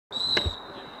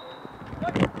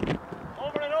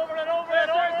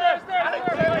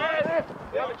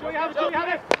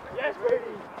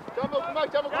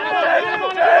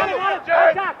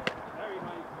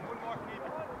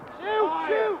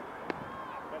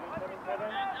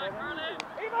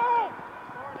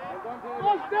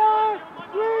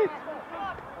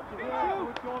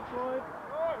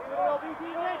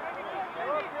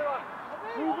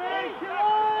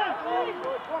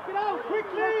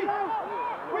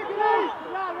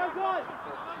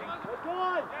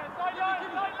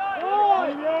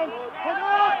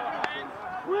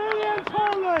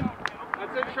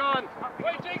That's it, Sean.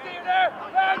 Wait, Jake, you're there.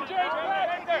 Down, Jake.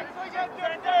 Get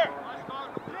there.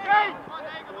 Jake.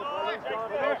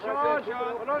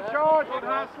 Well done, Sean. Good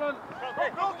hustling.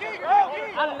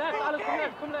 Alan left,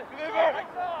 come left.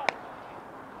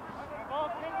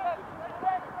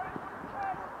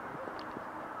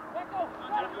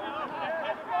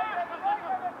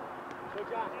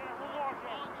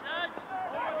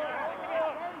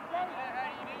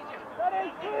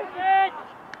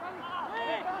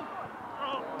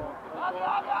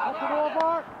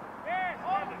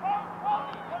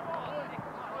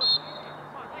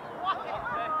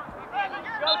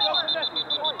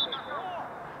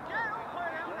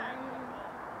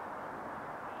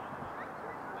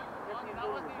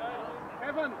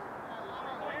 Kevin.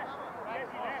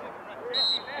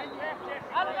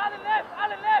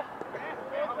 Alan left.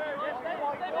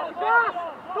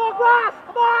 Go grass,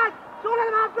 come on! Don't let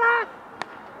him have grass!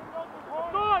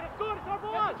 It's good, it's our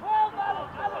ball. 12, Alan,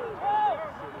 12.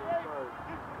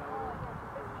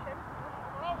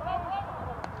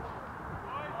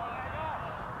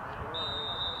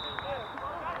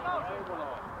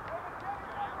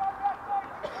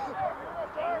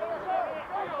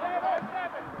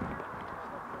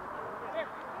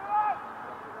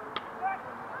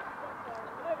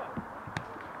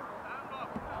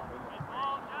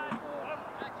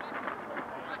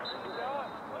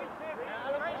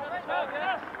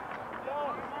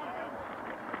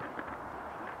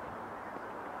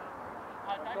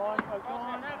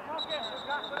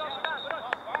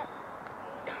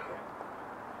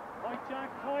 Right, Jack,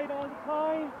 tight all the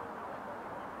time.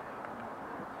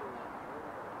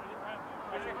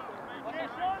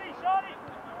 Shorty.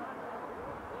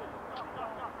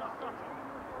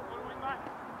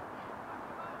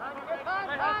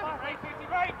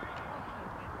 Right.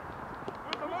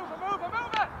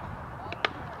 Move it.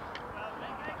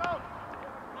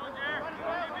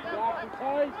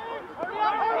 Tight.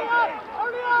 Hurry up!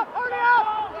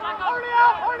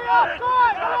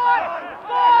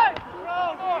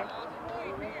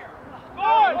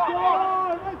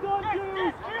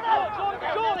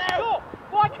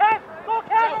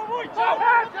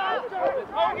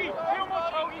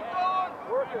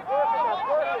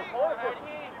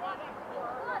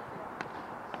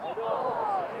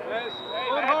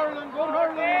 Good hurling.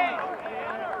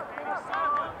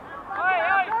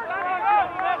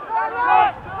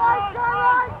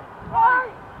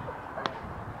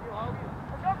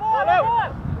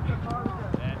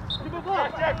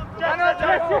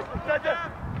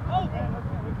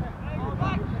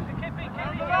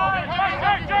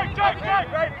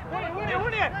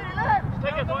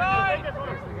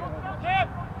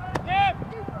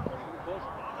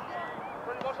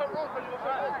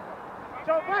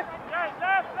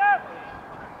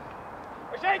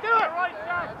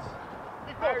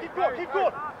 Keep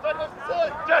going.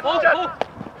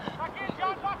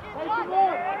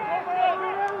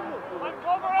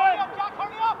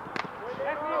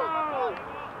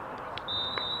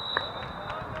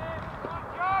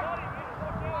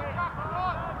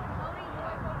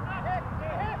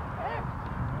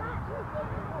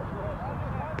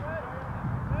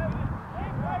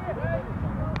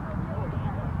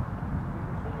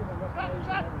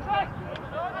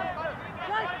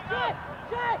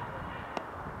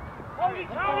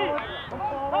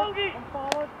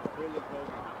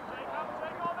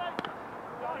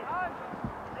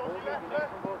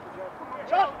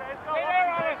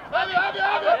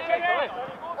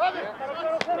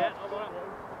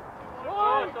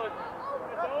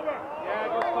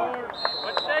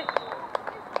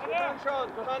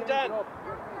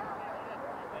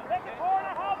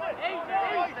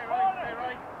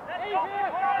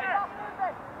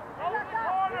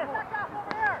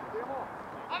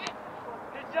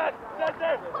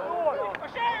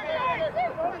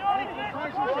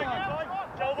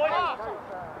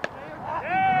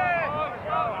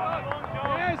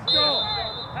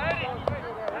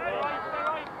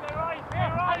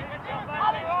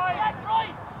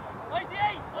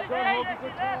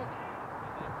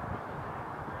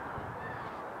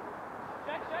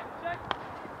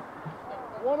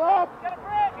 One up! Get a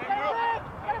break!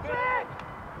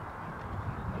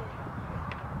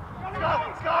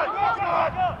 Scott!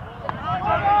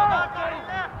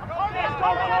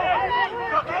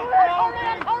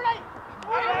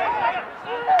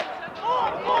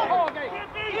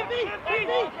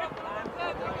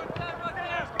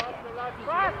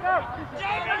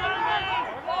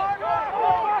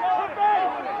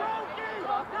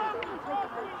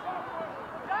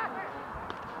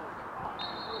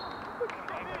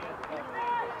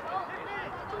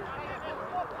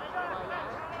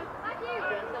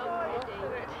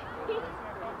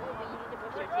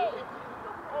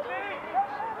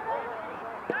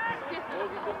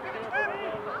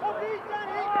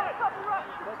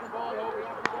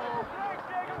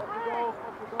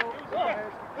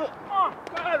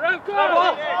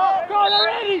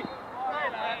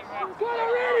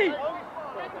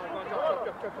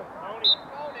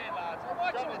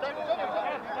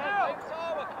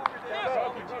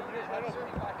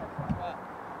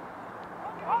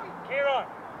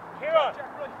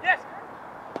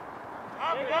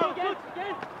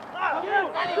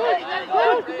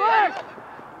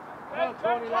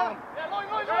 Tony Lamb. Yeah,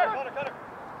 line.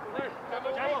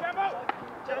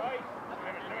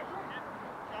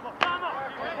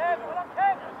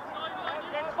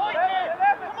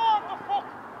 Come on, the fuck!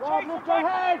 Rob, look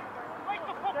ahead! Wait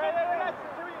the fuck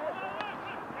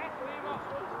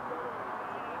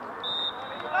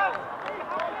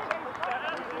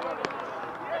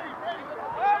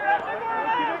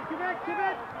Give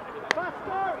it!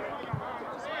 Faster!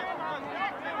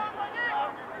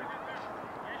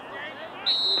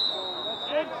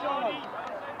 Good shot!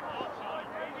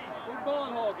 Good ball,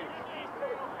 Hogan.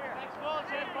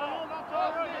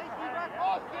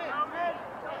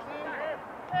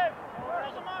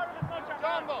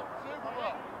 Jumbo, super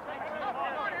ball.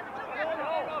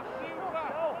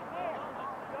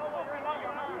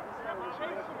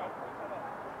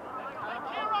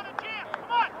 Here on the team,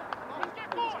 come on, let's get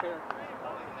going.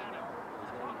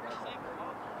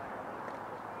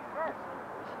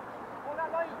 Pull that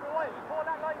line, boy. Pull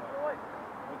that line, boy.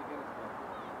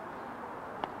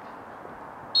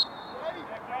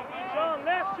 Sean,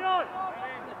 left, Sean.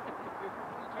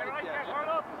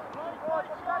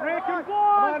 Breaking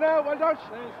ball. Come on now, well done.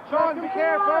 Sean, be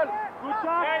careful. Good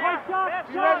shot, right shot.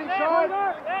 Be ready, Sean.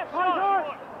 Left, Sean.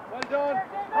 Well done.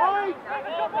 Right.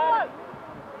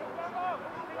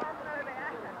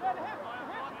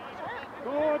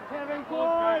 Good, Kevin,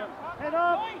 good. Head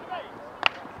up.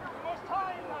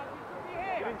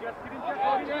 Get in, Jess.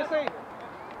 Oh, Jesse.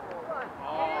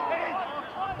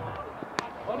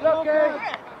 Unlucky.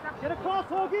 Get across,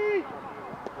 Hoagie.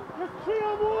 There's 3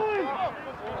 on 1.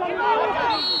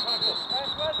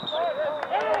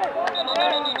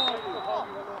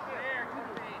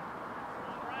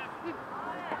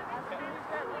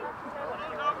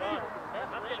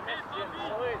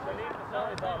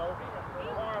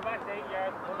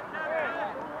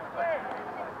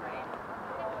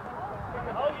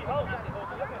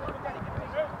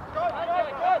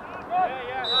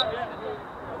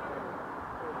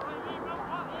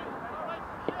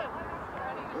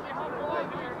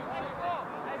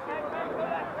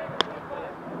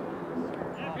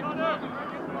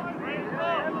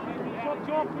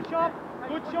 Push up.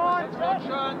 Good shot. Good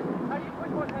shot.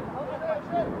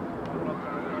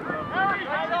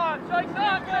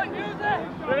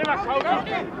 Very much,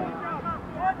 Hoagie.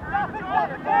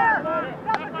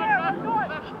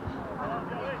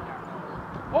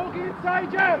 Hoagie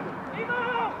inside you.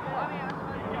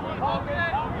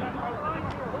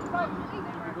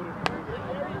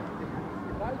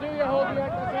 That'll do you, Hoagie.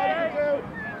 That's all you do.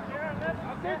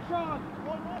 That's it, Sean.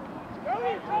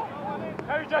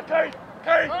 Carry, Jack, carry.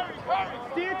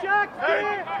 Steer, Jack,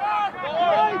 steer.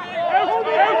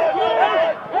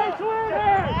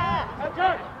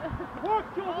 Work,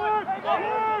 Joe, work.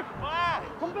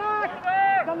 Come back.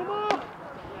 Down the mark.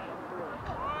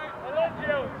 I love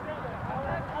you.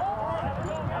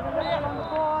 On the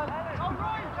ball.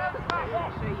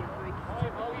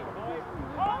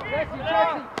 Jesse.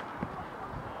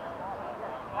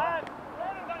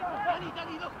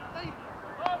 Danny, look, Danny.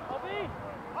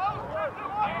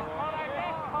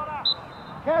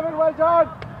 Kevin, well done.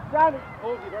 Danny.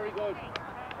 Hoagie, very good.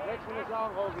 Next one is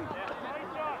long, Hoagie.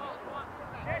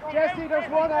 Jesse, there's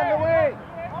one on the way.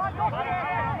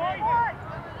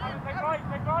 Take right.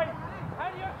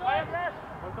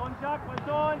 Well done, Jack, well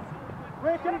done.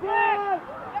 Breaking ball.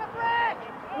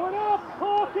 One up,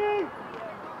 Corky.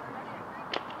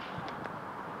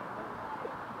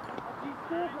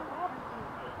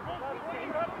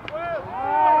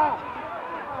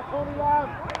 Tony Lamb.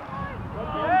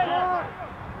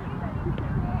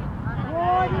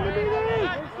 Wide in the middle.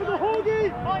 To the Hoagie.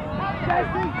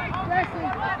 Jesse.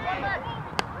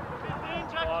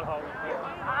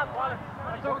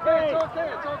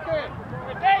 It's okay.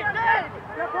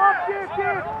 Step up, give.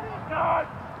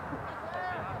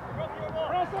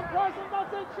 Press him,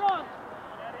 that's it, Sean.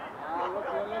 Look.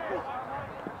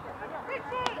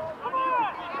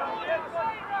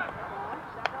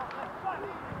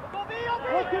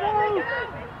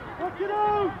 Work it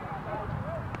out.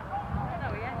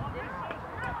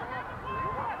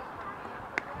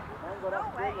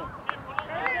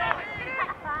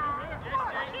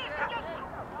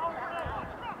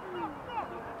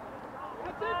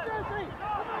 That's it, Jesse.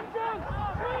 Come on, John.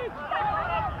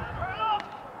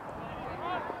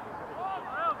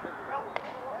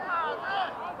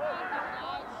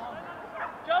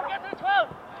 Joe, get to 12.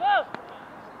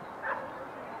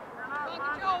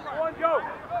 Go on, Joe.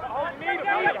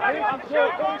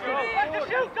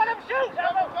 Shoot, got him, shoot!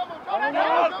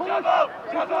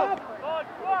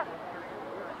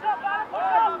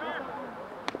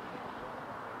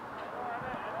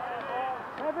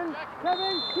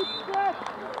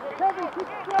 Kevin, keep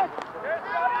stretch.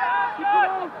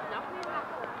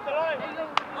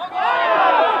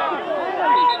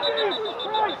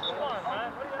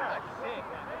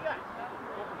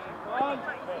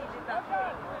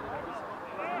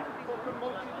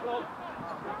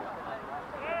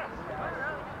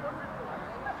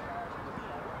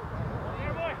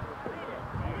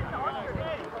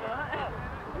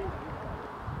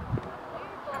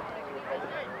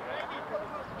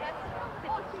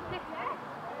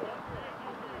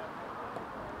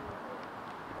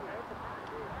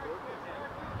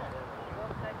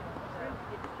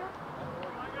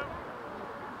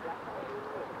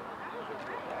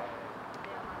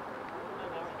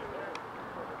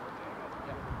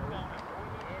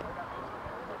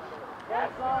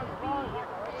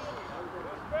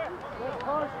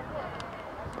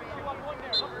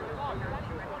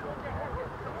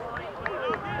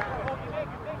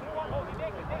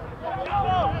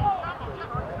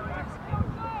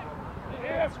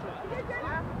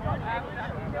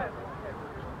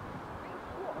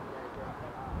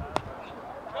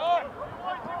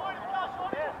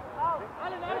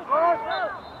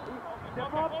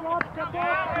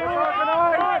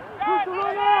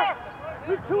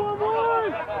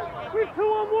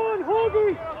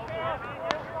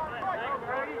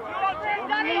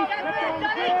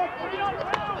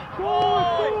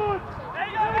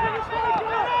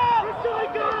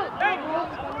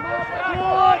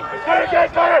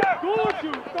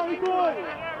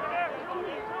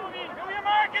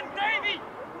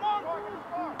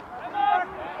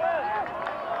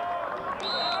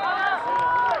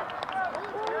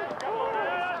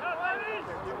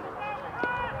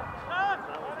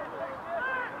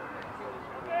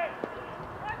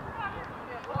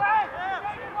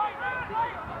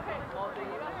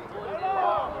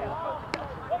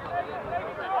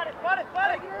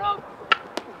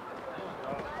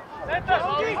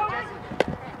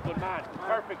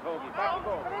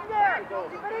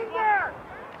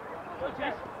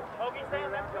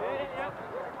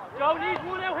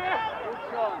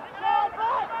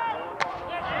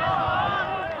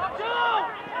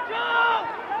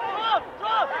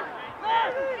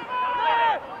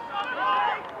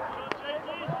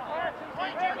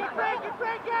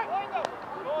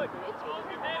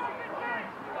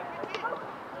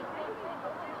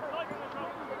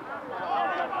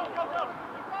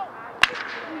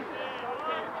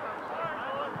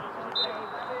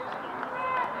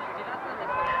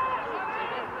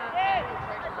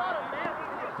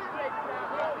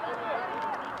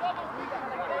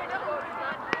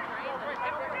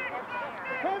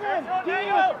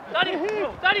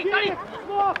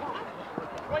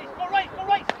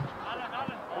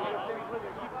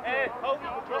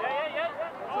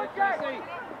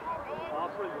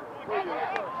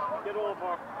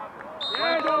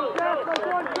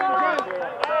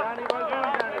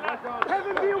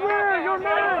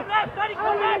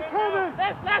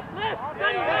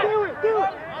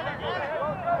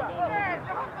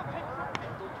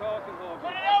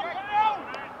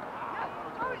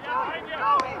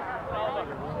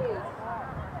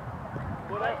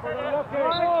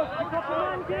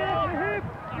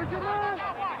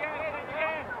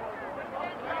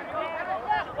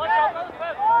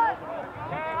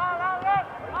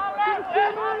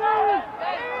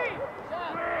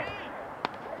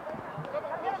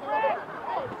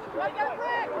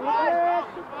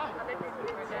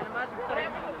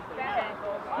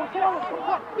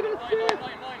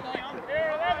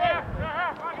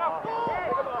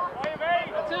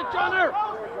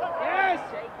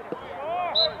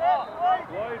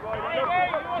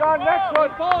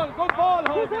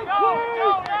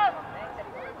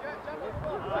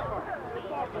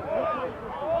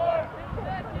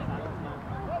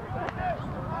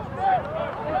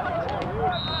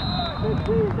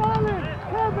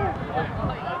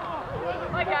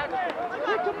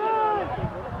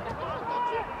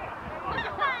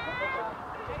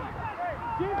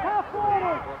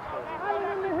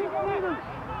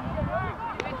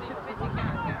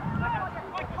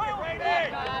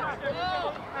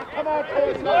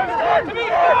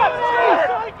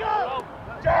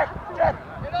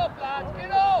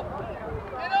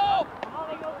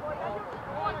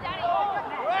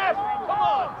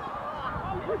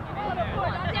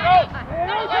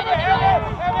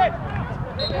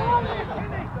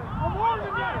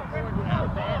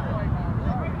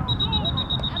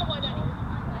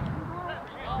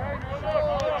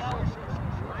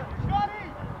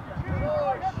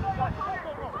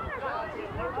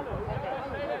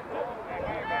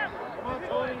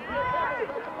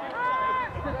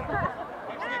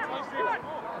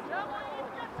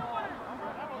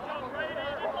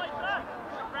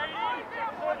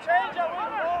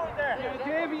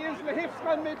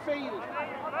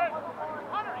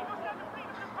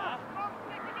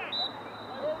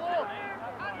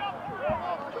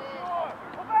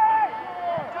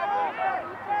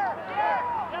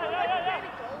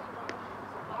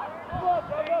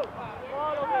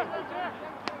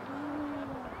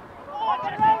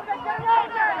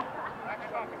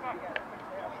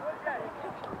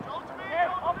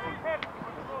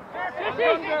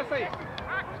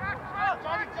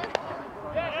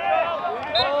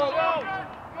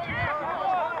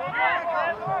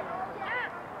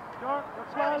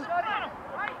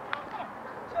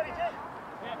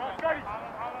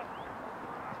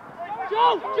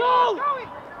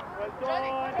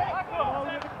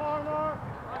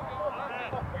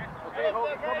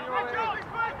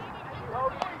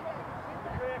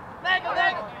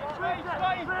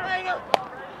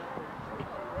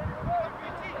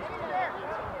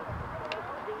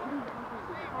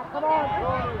 Come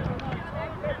on.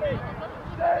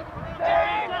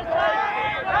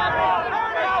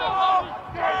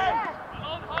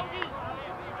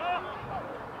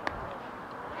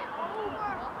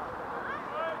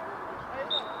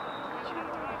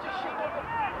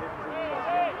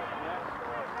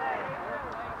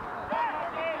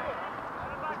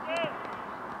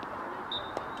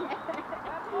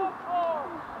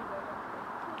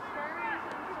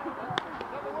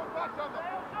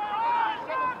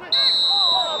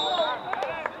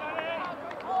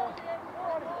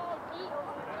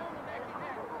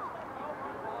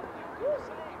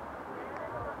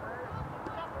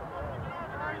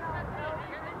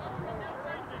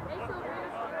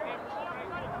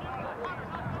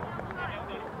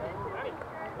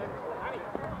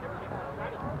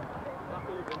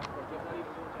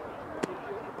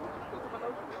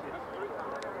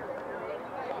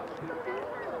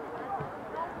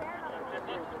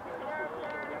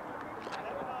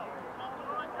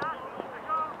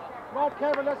 Come on,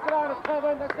 Kevin, let's get on it,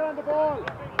 Kevin, let's get on the ball.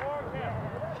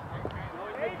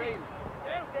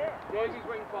 Daisy's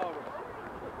wing forward.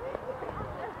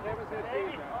 Kevin's head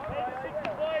Davey,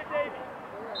 65, Davey.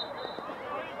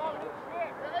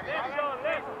 Left, Sean,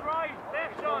 left, right,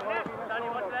 left, Sean, left. Danny,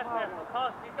 what's left there?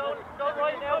 Pass, he's going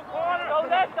right now. Go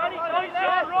left, Danny, go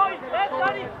left, right, left,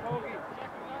 Danny.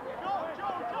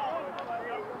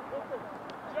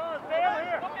 Sean, stay out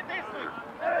here. Look at this thing.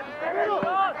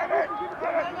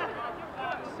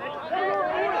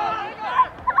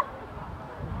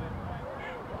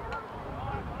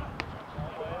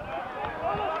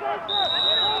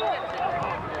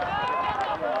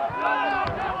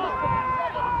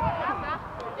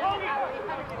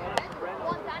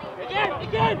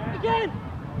 Again!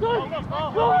 Good! Good!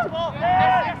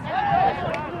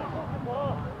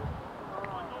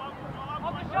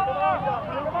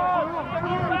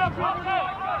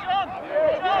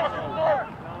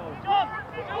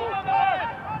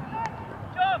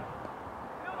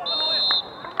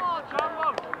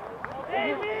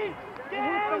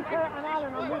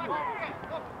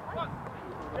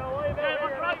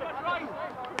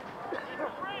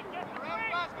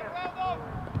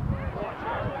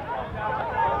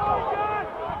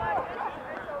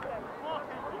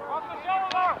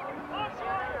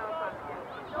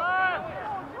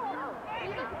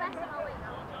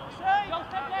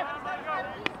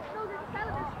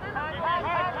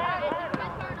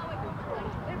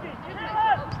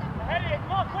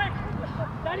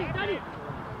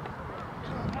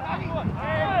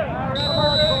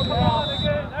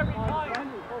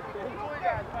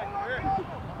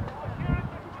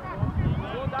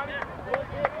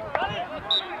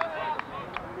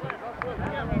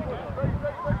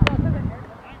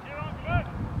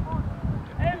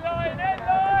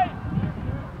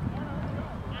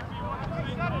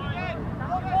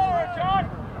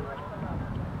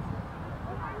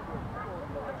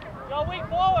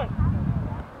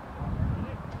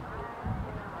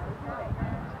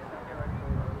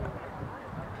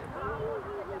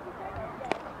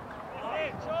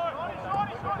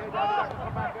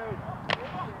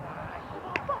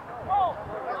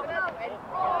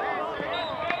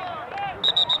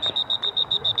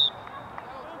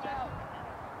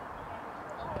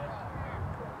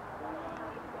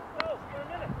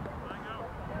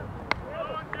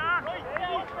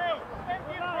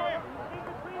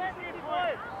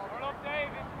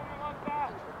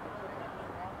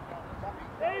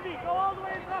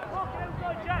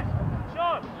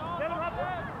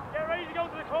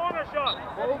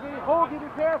 Hoagie, be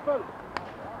careful.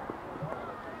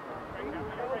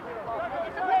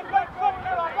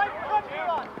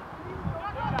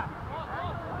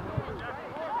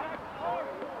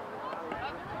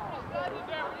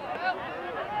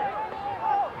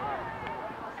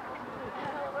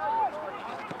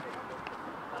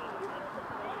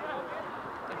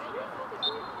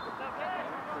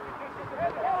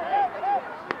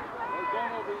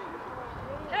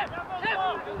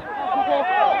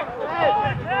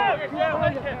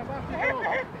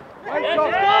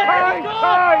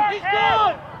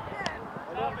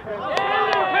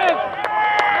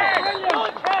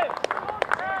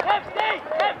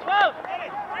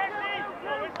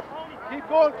 Keep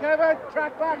going, Kevin.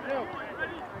 Track back now.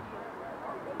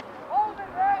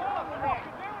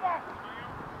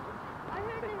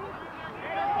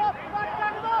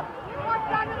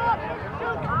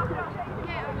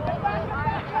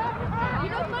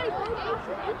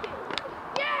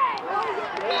 Yeah!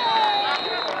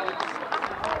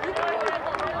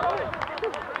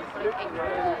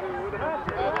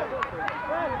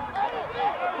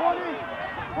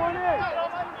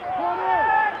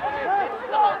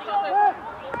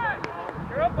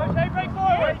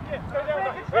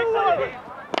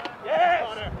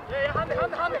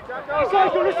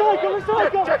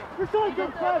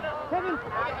 good pass. Kevin.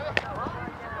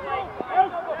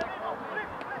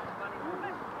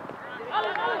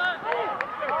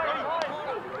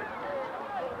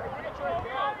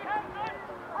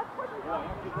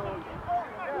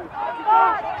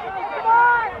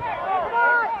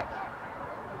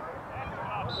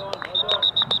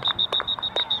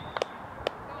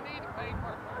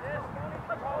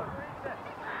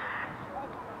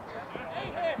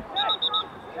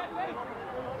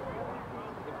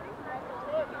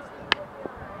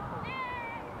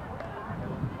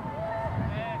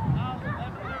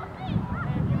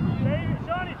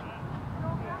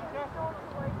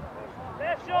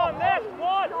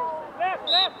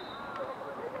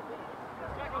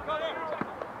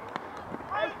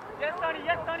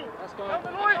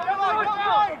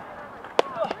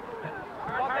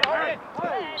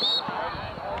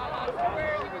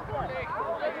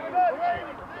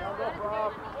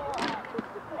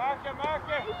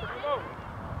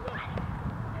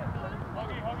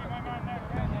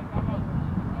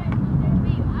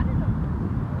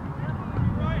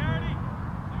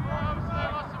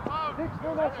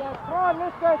 Come on,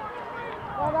 lift it!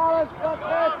 Come on, Alan, that's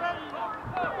it!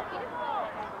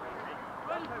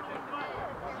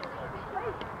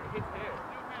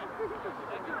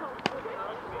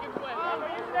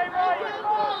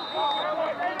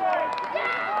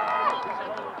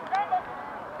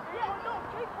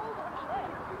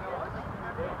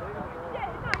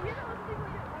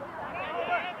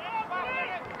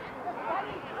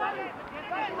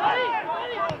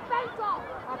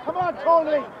 Come on,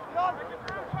 Tony!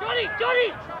 Johnny! Johnny!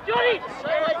 Johnny!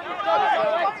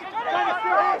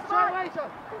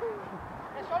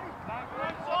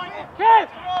 Kev!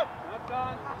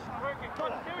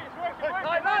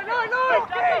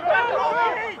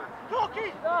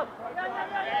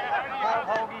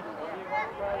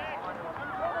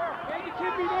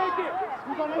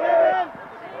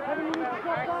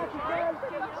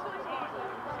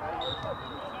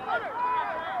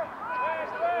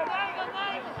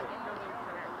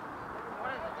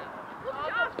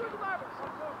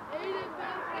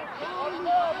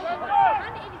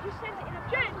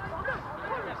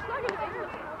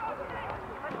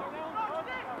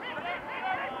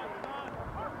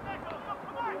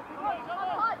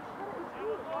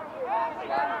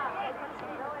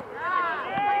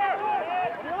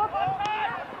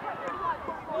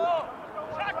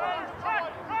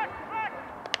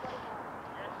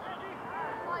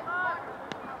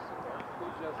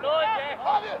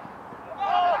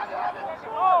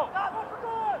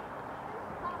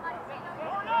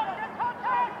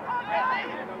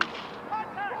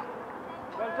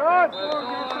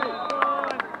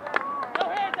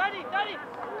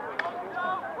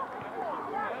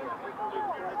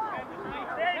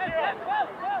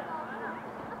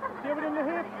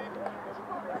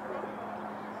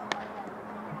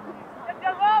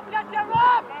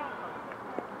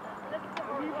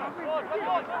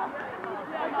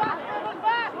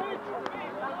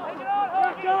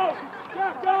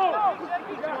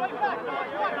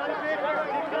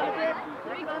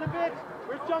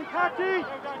 Where's John Catty?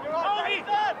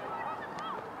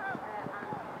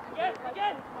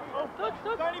 Again! Look!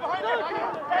 Danny behind you!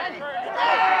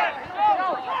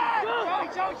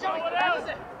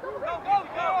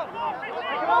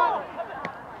 Go!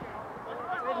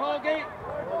 Good Holgate!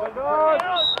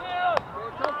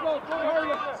 Tough blow, go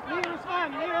hurry! Leader's man!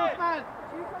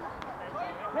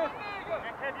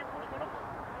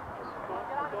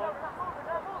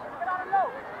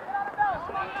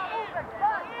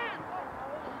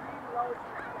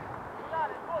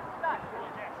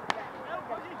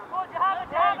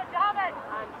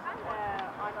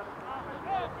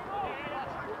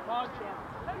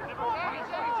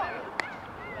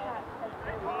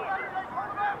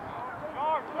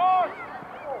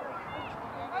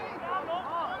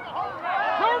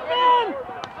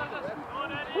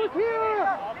 Who's here?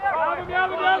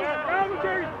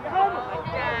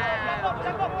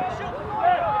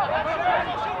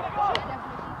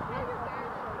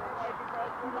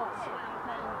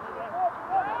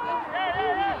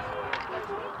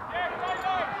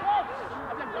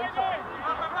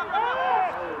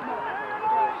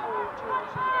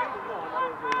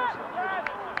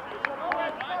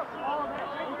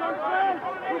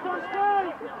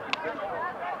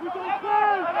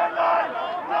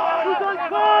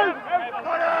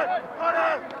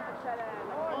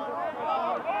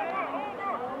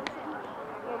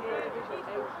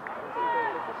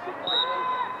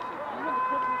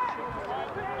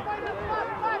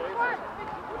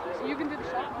 You can do the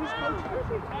shot. Who's coaching?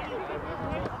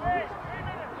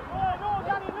 No,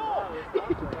 Danny, no!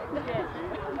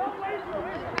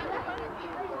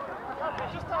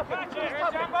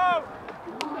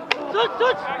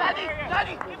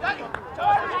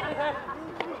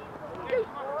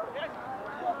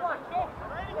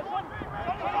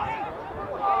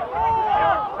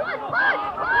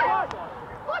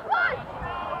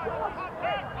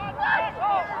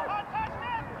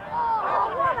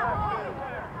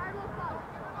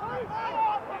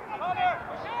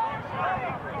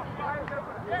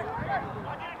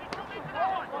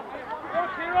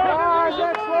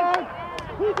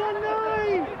 Who's on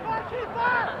 9?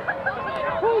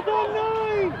 Who's on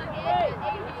 9?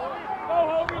 Go,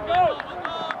 Hogan, go!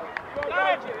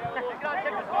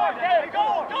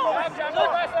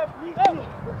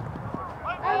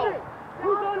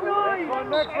 Who's on 9?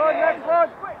 Next one!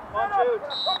 On Jude.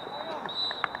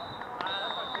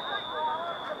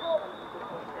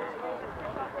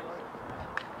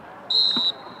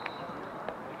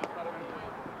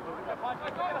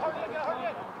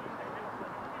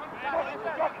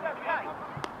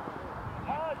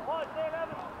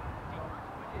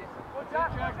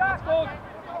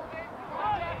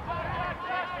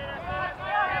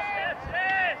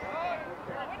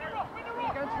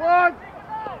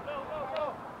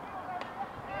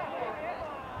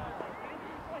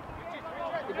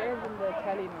 The game's in the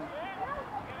telly now.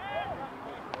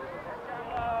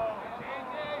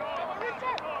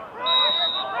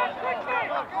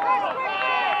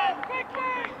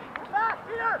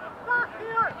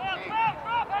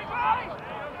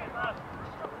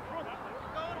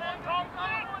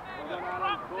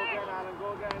 Go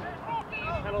again.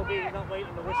 Hello, B, he's not waiting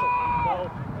on the whistle.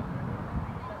 Go.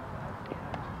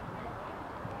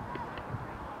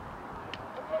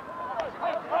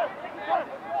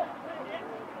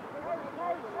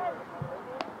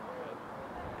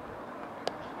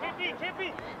 Kippy!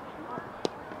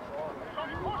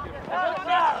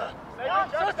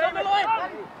 Just on the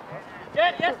line!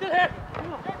 Yes, still here!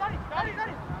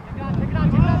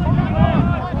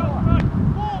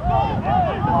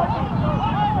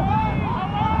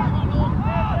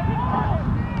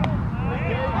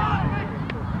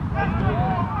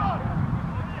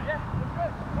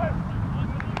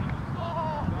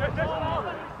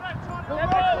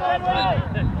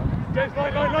 James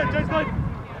line, James line!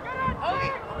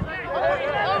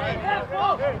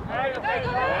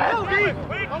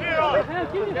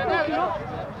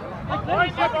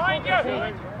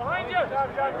 Behind you!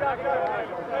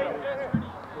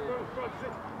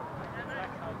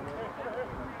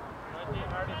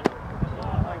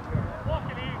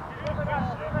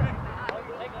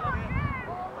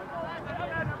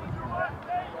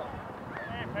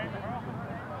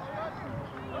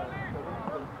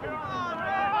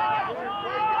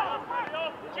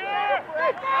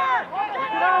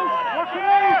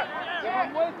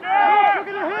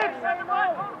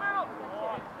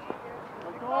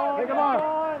 Take him on!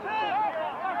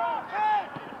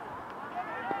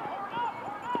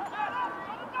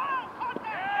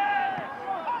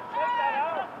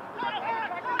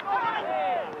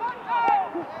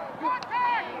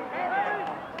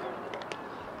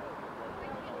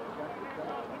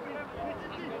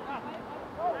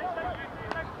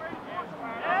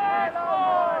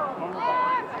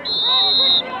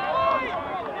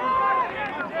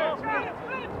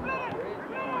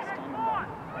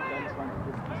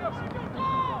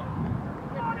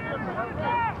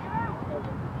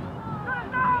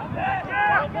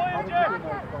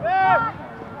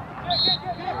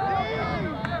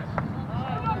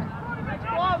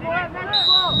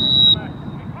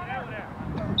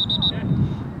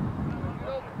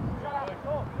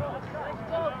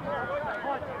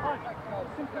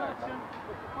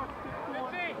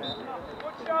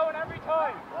 Good showing every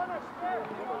time.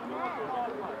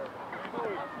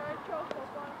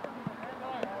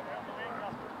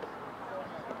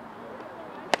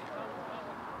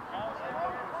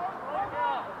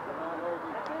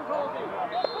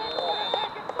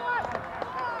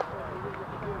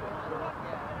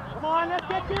 Come on, let's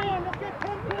get in, let's get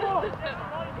tempo!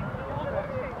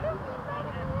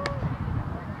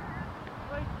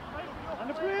 On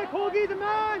the break, Hoagie, the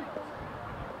man!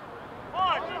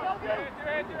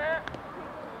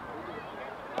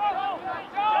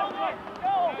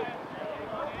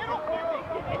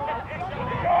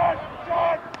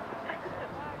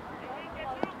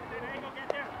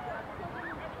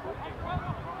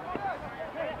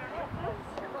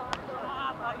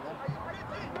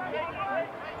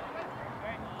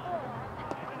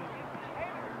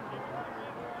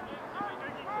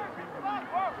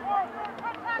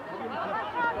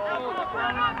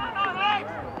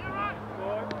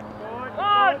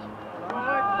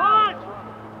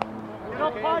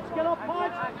 Get up,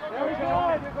 punch! There we go!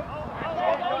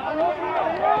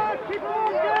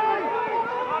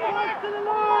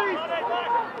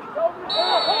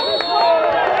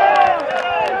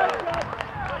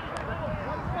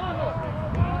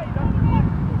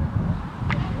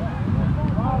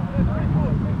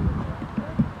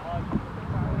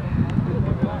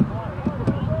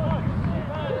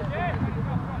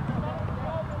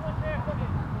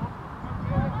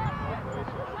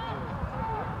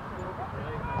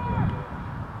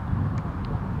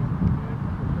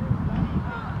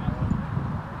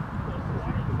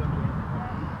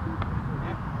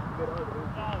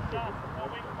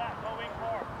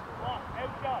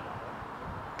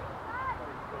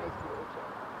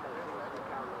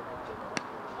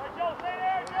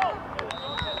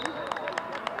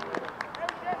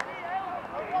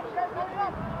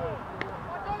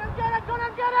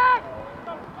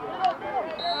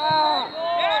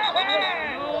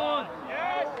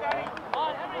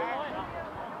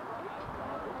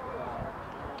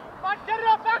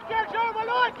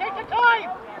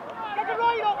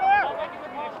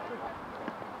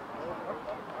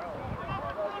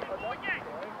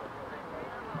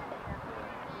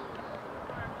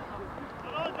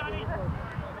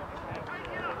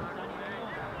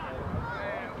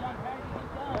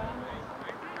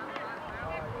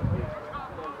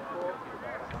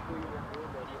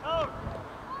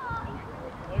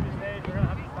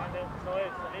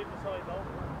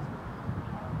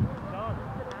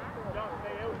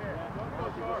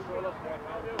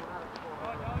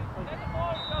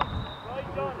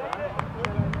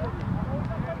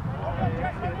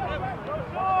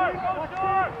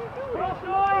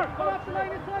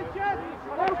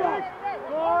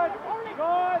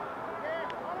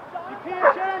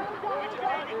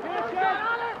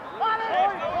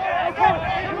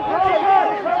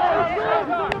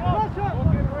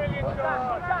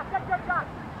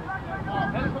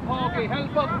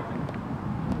 Well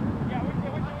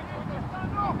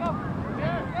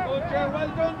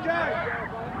done, Jack.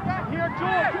 Here,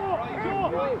 Joe.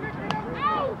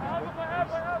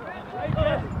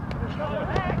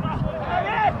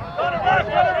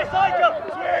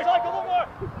 Recycle one more.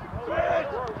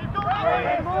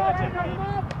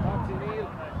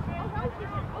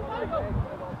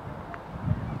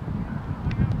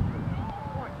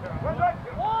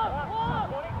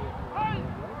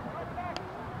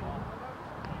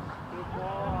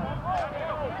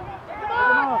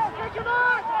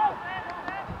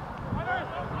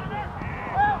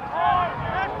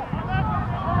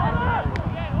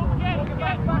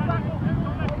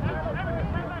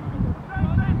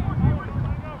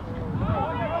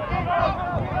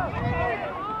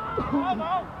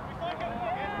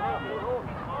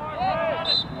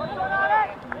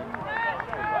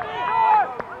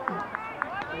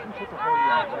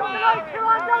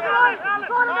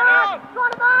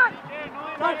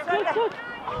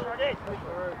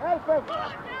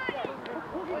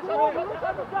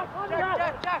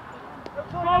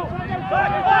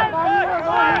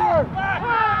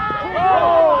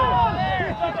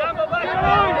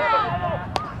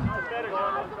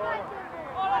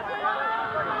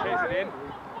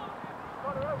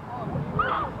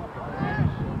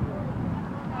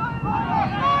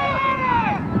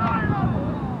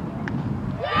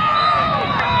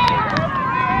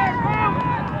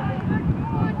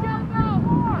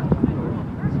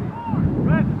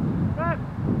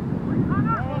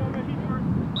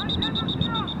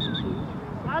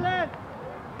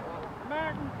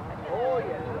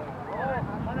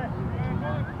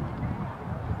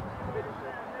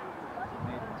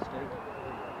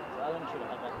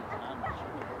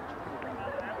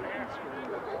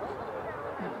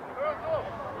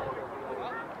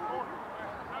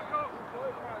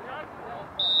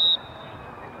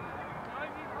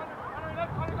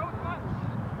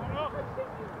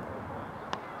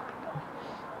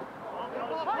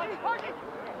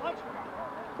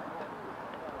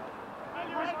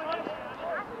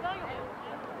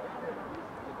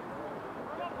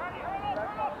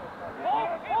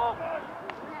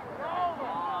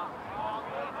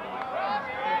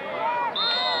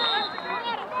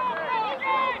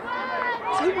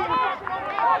 Keep going.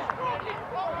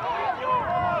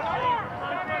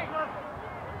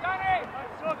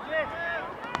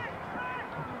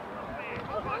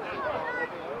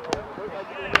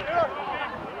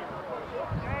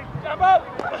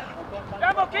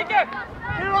 Jambo, kick it!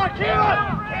 Kieran!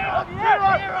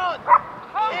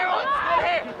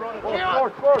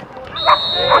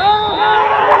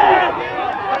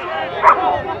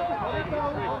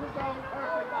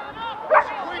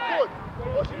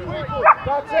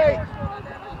 That's it.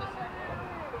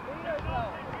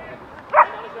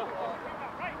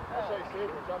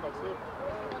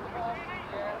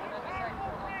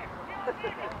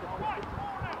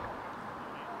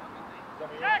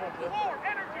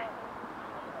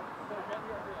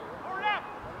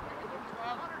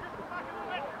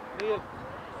 Neil.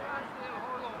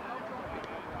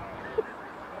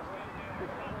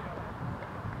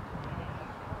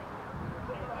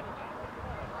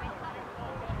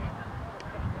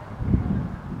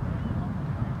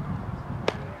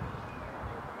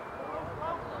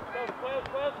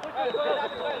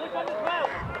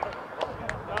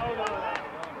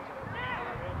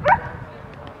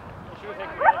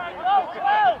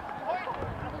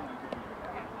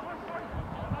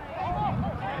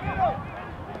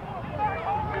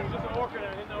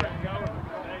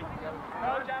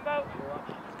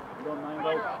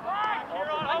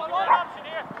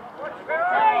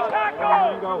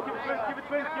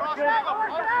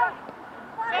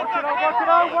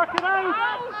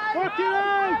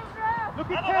 Look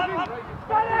at Kevin!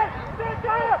 Sit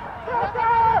there!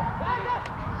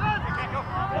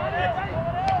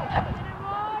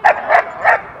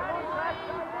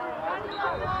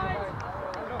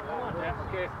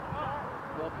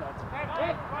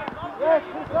 Yes,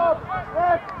 push up!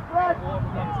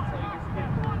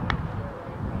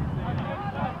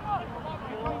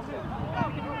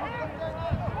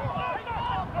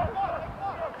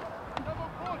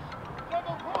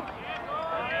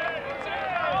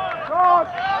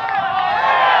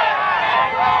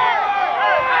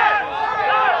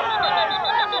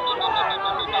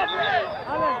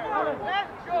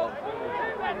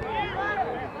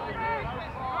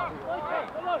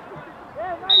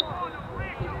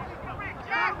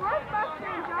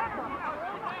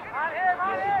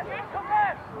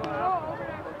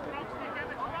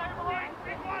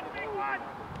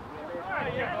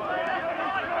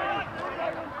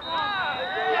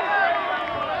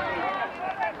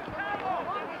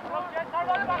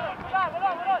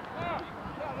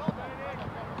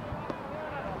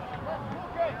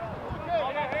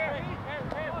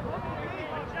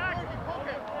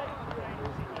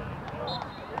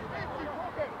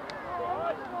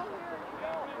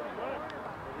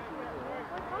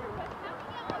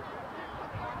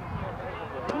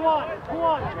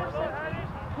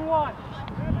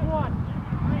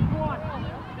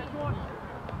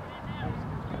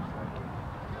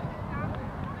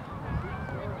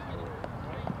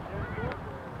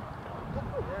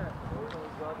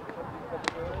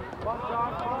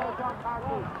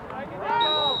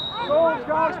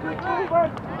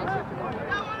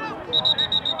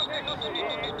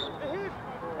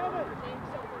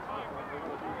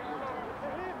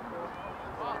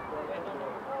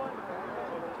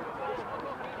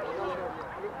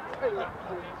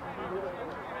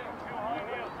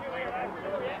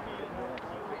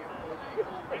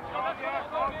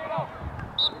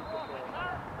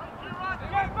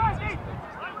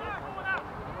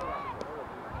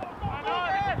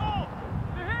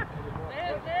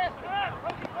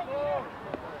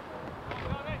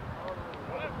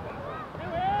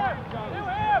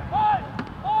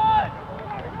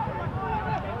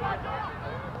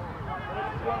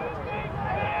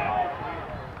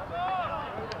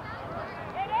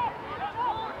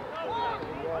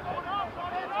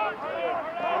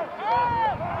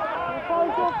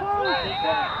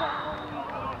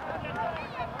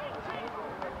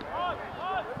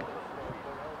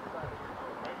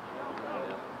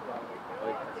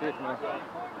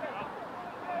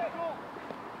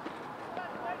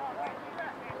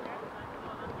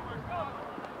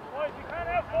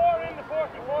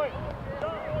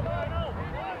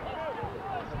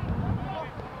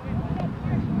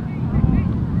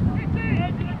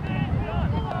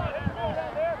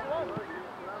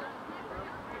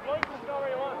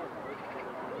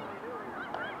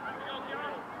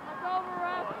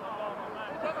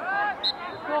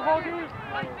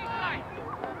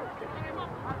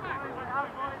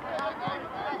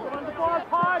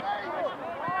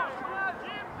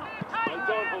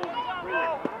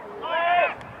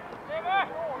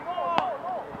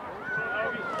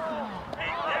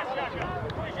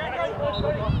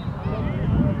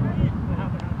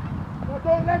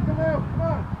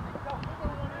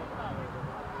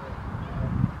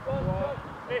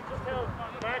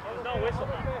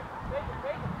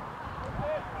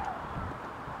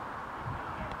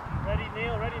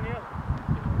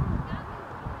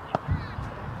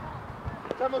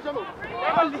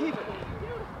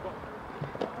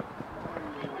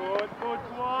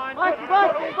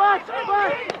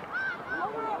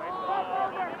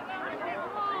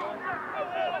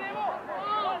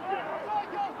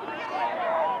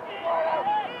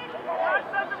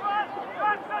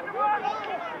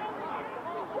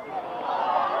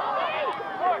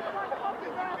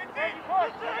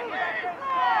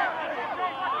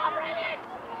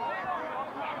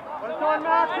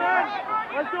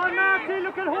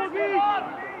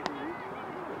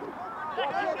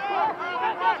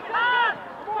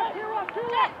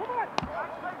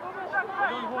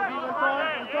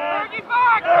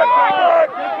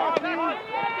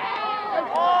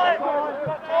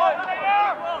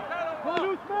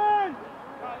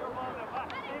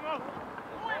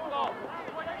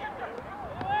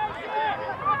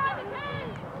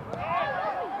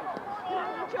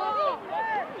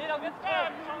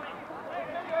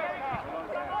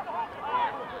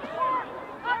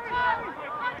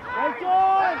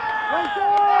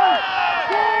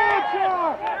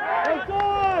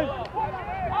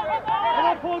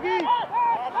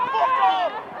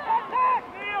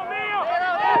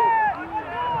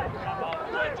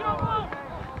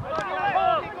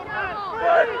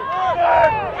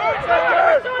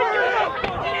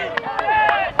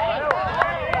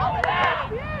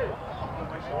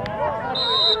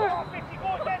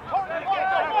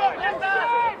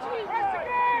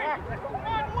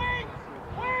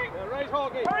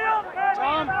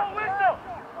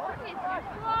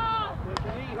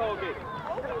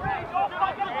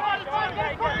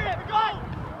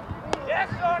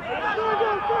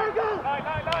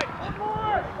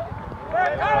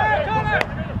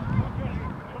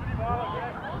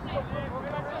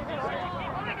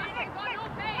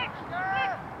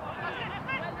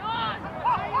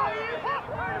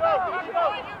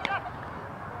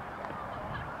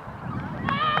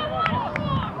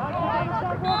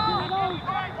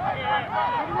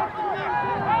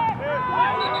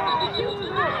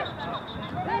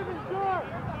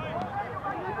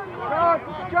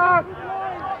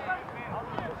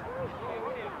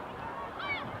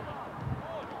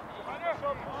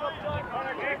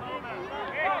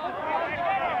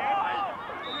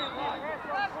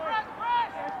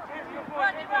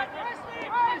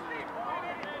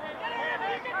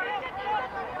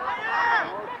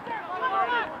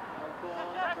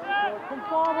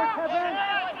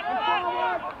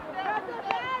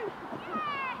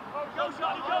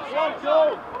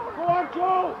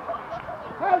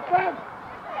 Help him!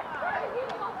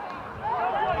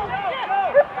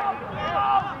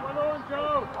 Well on,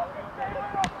 Joe!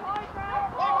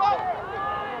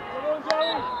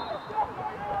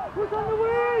 Who's on the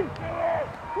wing?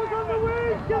 Who's on the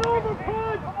wing? Get over,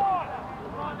 Pudge! Come on!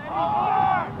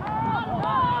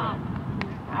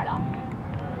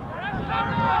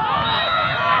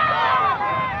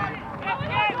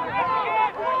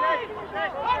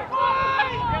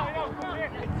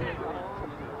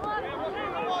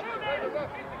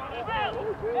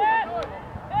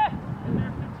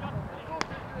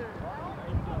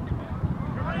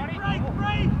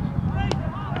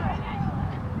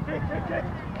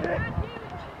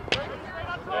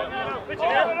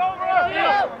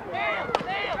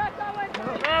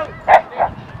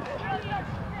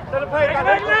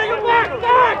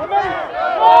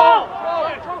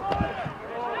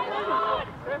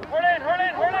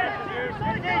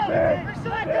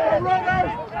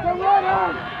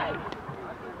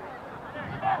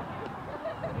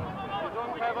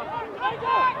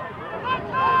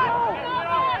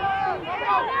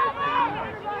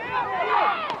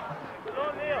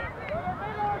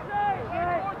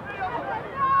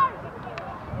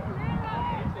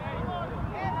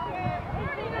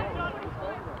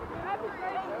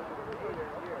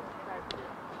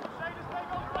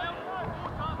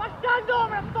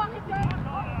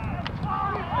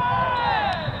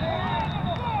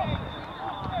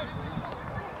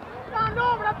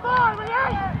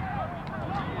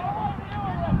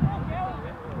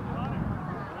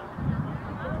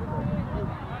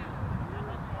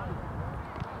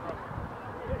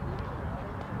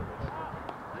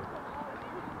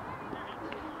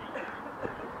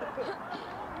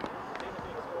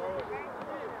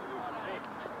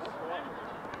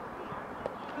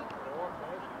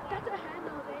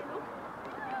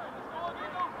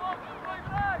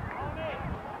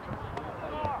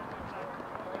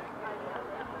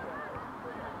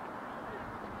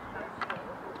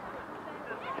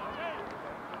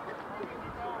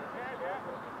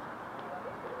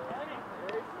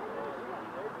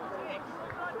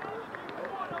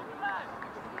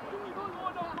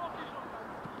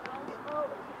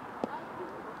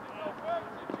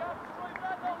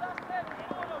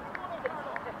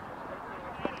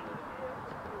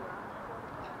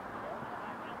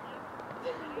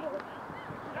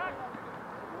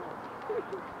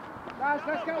 Guys,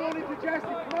 let's get one into Jesse,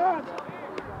 come on!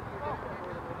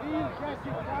 Jesse,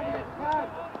 come on.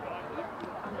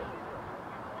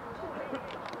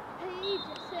 Hey,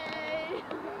 Jesse!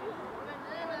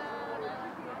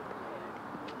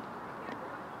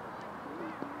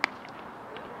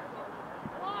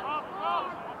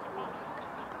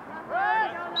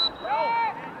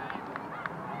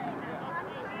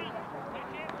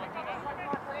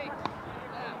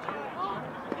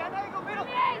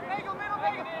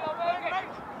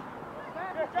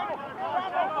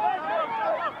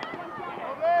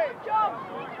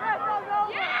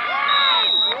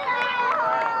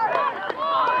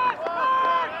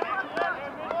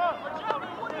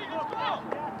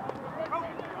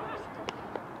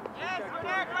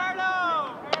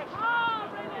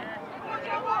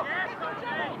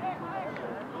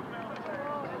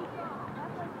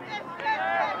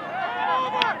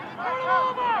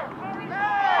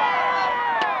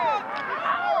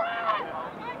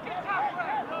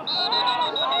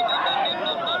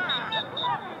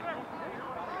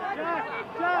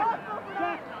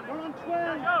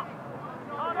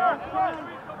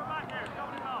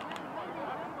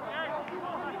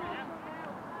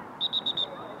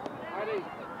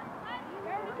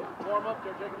 Warm up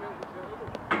there, take a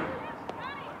minute.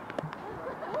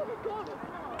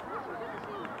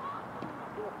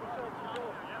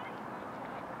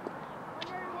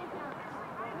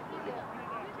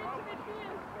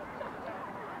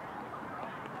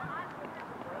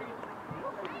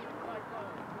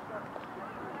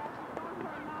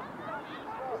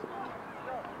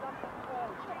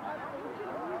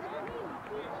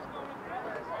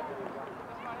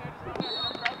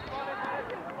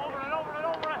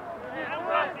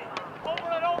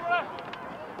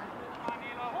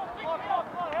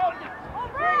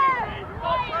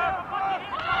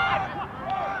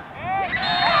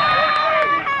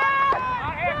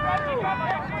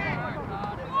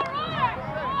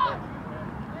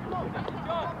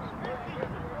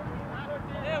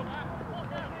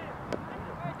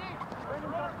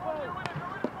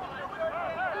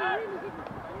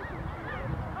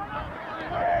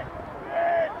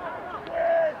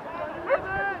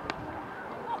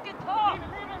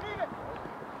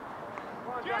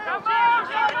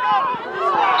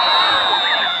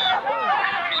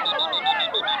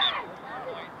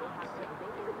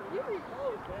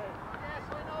 Come on.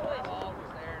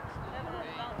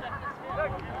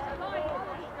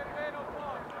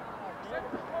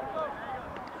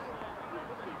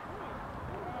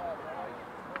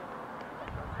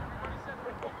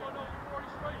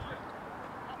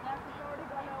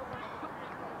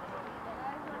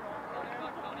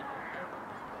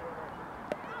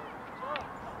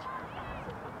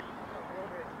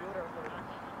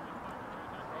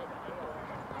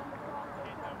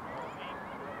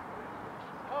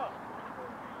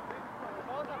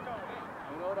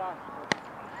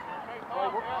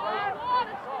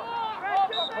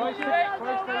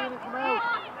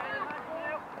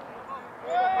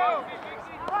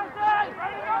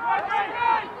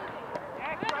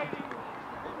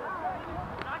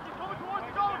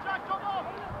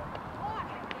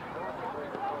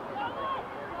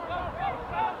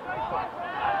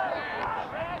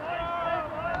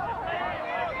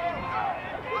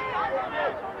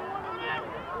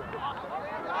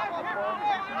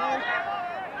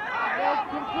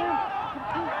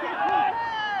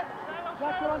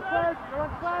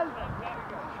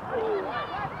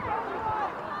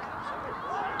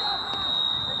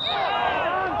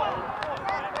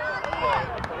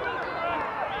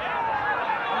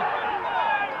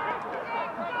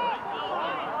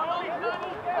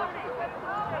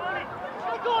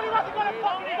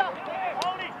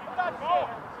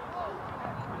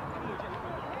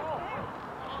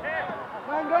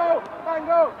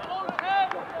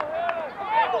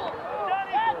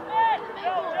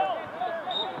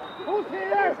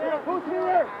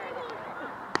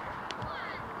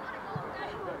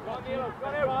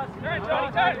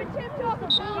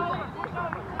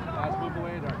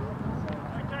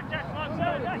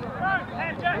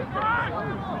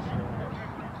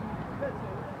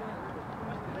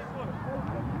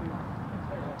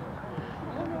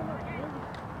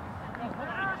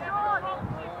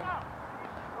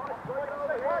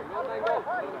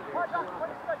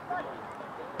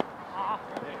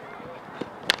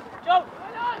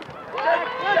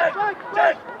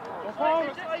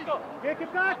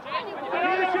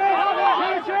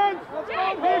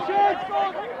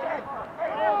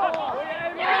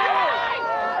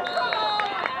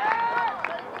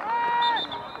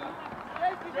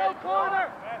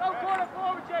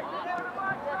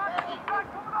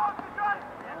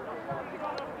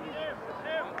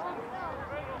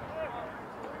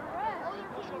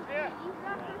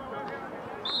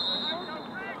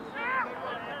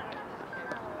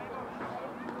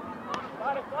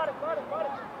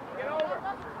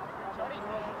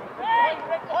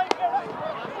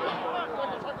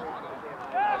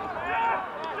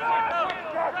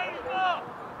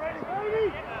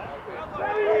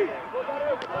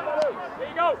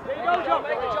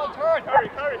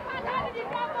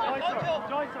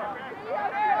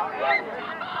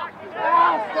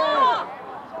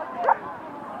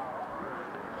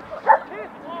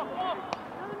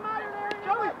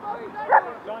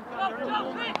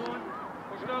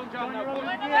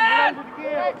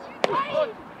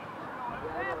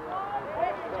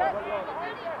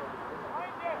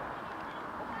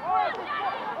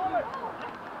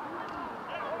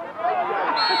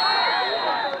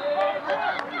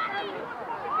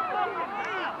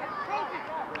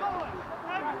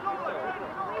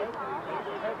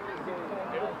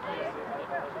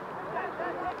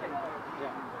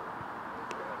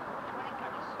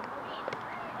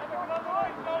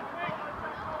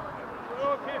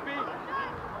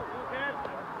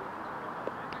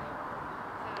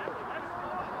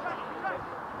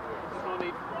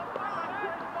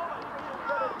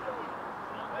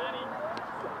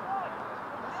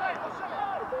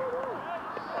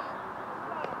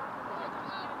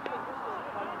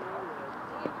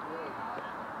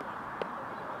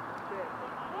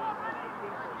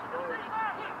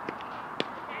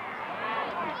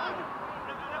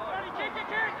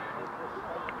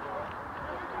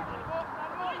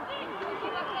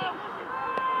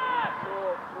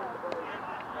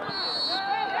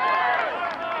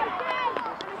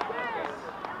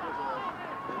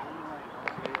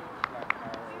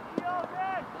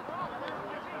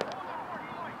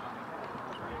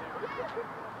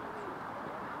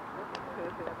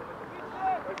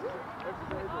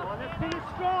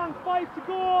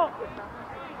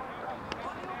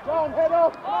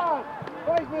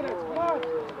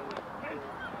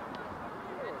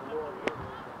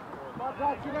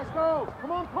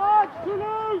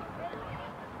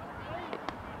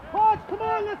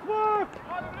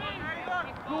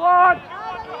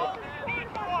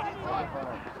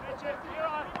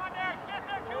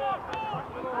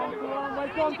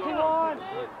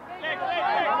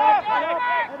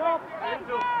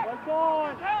 Well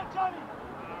done. Down, Johnny.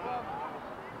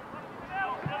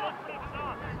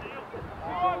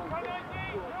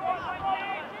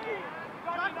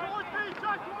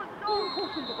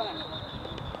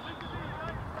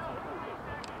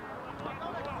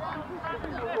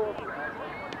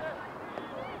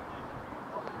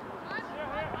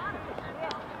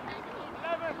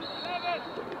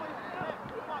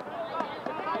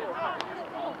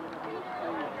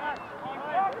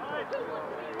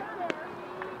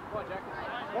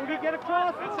 Don't get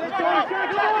across. That's it, Jack.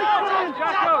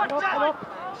 Jack, come up.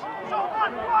 Come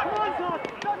on, son.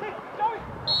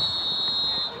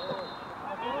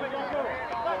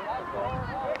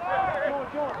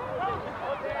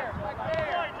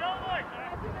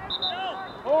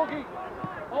 Hoagie.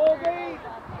 Hoagie.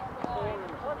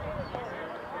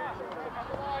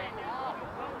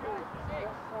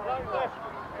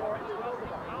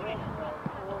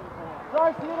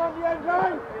 Darcy, in on the end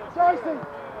line. Darcy.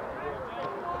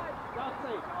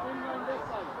 Darcy, in on this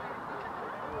side.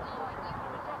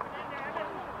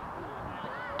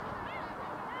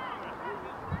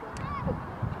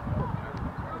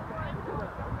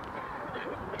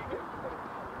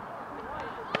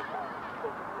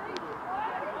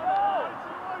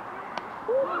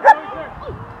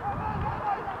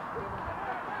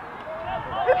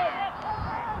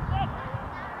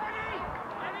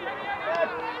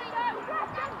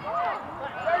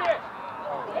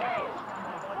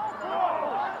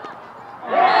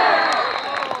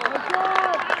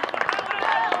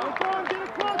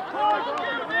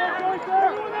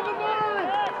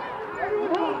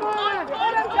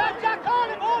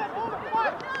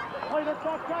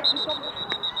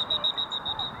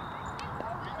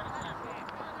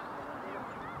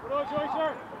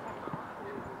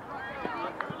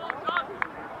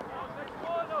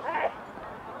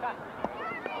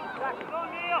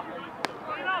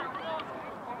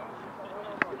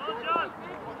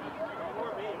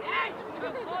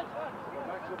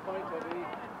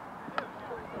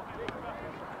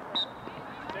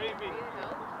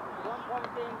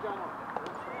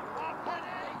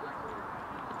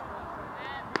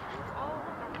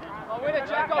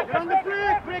 Get on the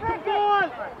break, break the ball!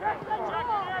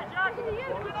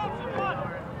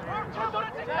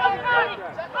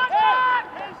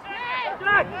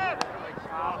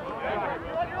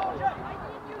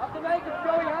 Have to make it,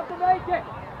 Joey, have to make it!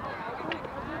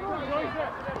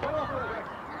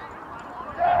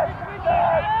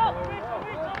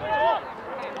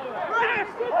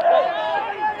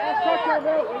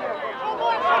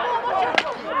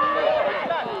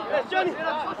 Yes, Johnny!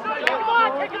 Come on,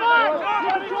 kick him on!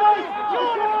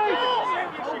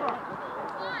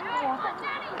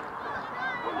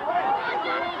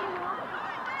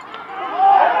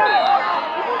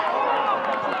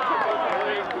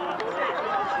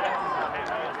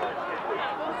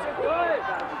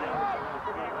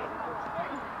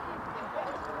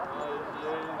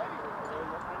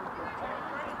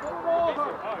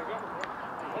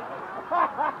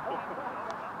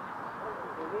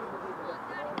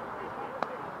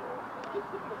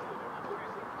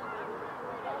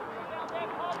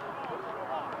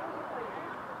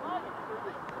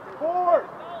 Forward!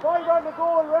 5 on the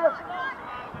goal, ref!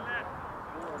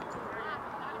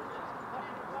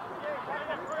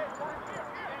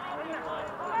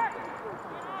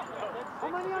 How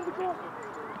many on the goal?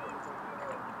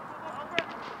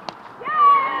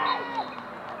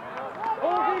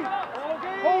 Hoagie!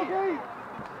 Hoagie!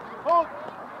 Hoagie!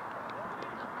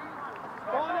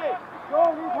 Bonnie! Go,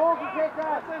 leave Hoagie, take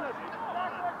that!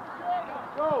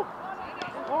 Go!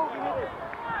 Hoagie hit it!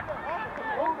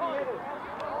 Hoagie hit it!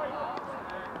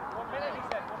 1 minute, he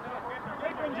said. 1 minute.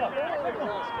 Great job.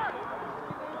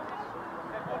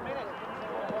 1 minute.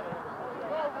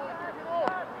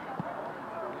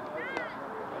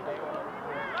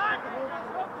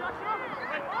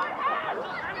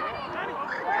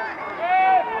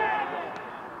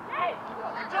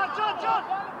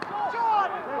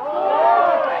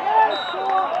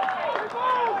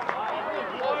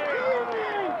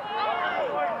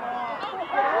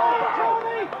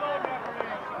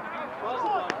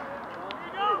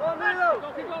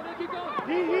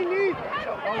 He needs.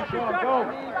 Oh, Sean, go.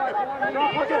 Sean,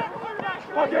 push it.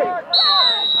 Push it.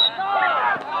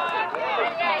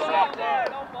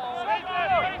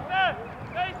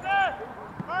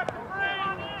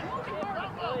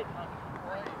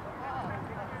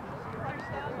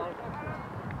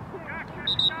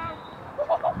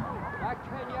 Back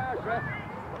 10 yards, ref.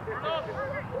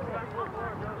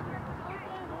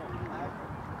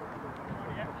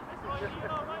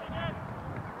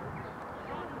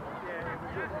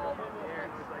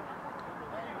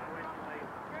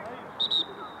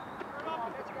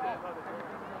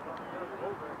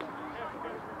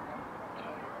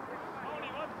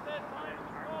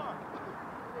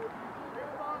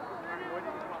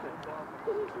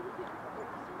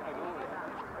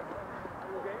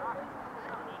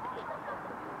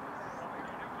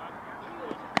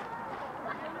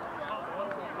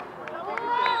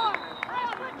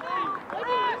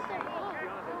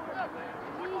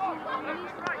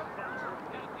 He's